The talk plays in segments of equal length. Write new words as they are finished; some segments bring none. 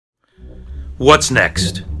What's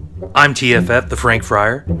next? I'm TFF, the Frank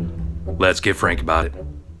Friar. Let's get frank about it.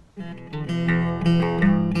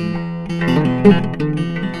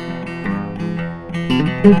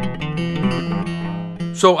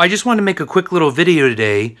 So I just wanted to make a quick little video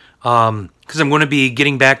today because I'm going to be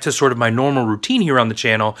getting back to sort of my normal routine here on the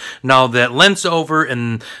channel now that Lent's over,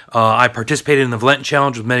 and I participated in the Vlent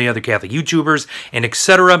challenge with many other Catholic YouTubers and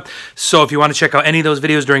etc. So if you want to check out any of those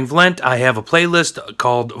videos during Vlent, I have a playlist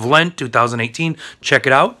called Vlent 2018. Check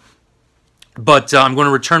it out. But I'm going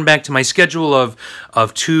to return back to my schedule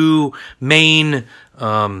of two main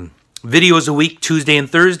videos a week, Tuesday and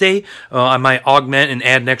Thursday. I might augment and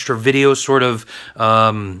add an extra video sort of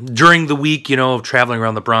during the week, you know, traveling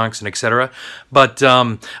around the Bronx and etc. But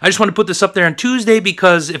I just want to put this up there on Tuesday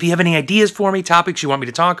because if you have any ideas for me, topics you want me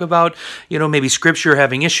to talk about, you know, maybe scripture you're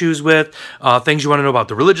having issues with, things you want to know about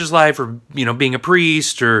the religious life or, you know, being a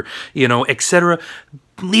priest or, you know, etc.,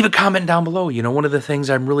 leave a comment down below. You know, one of the things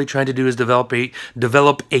I'm really trying to do is develop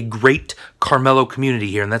a great Carmello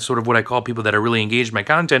community here, and that's sort of what I call people that are really engaged in my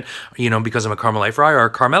content, you know, because I'm a Carmelite Friar,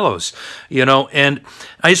 are Carmellos, you know, and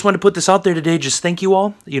I just want to put this out there today. Just thank you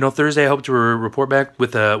all. You know, Thursday I hope to report back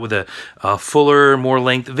with a fuller, more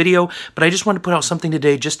length video, but I just want to put out something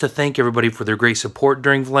today just to thank everybody for their great support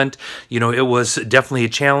during Vlent. You know, it was definitely a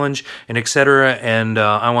challenge and etc., and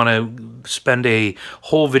I want to spend a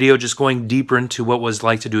whole video just going deeper into what was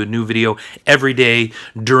like to do a new video every day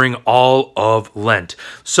during all of Lent.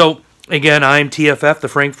 So again, I'm TFF, the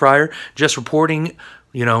Frank Friar, just reporting,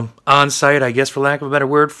 you know, on site, I guess for lack of a better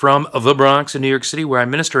word, from the Bronx in New York City where I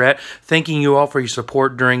minister at, thanking you all for your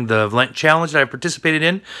support during the Lent challenge that I participated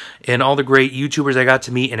in and all the great YouTubers I got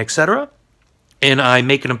to meet and etc. And I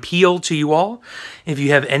make an appeal to you all. If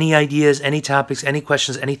you have any ideas, any topics, any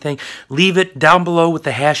questions, anything, leave it down below with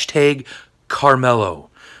the hashtag Carmello.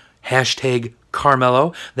 Hashtag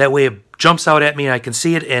Carmello. That way it jumps out at me and I can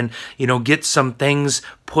see it and, you know, get some things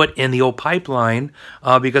put in the old pipeline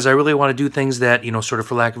because I really want to do things that, you know, sort of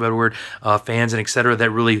for lack of a better word, fans and etc. that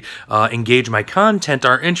really engage my content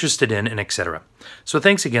are interested in and etc. So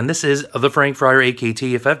thanks again. This is the Frank Friar, aka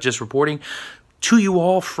TFF, just reporting to you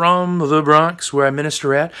all from the Bronx where I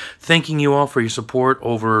minister at, thanking you all for your support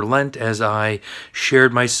over Lent as I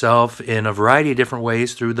shared myself in a variety of different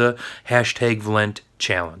ways through the hashtag Vlent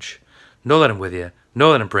challenge. Know that I'm with you.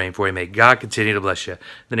 Know that I'm praying for you. May God continue to bless you. In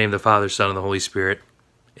the name of the Father, Son, and the Holy Spirit.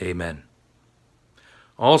 Amen.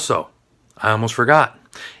 Also, I almost forgot.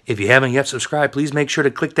 If you haven't yet subscribed, please make sure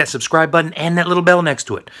to click that subscribe button and that little bell next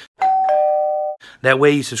to it. That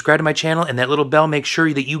way you subscribe to my channel, and that little bell makes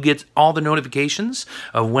sure that you get all the notifications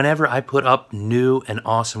of whenever I put up new and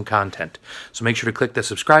awesome content. So make sure to click that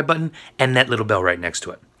subscribe button and that little bell right next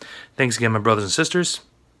to it. Thanks again, my brothers and sisters.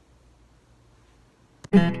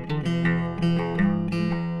 Thank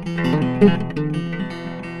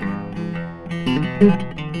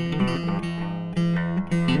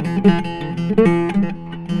you.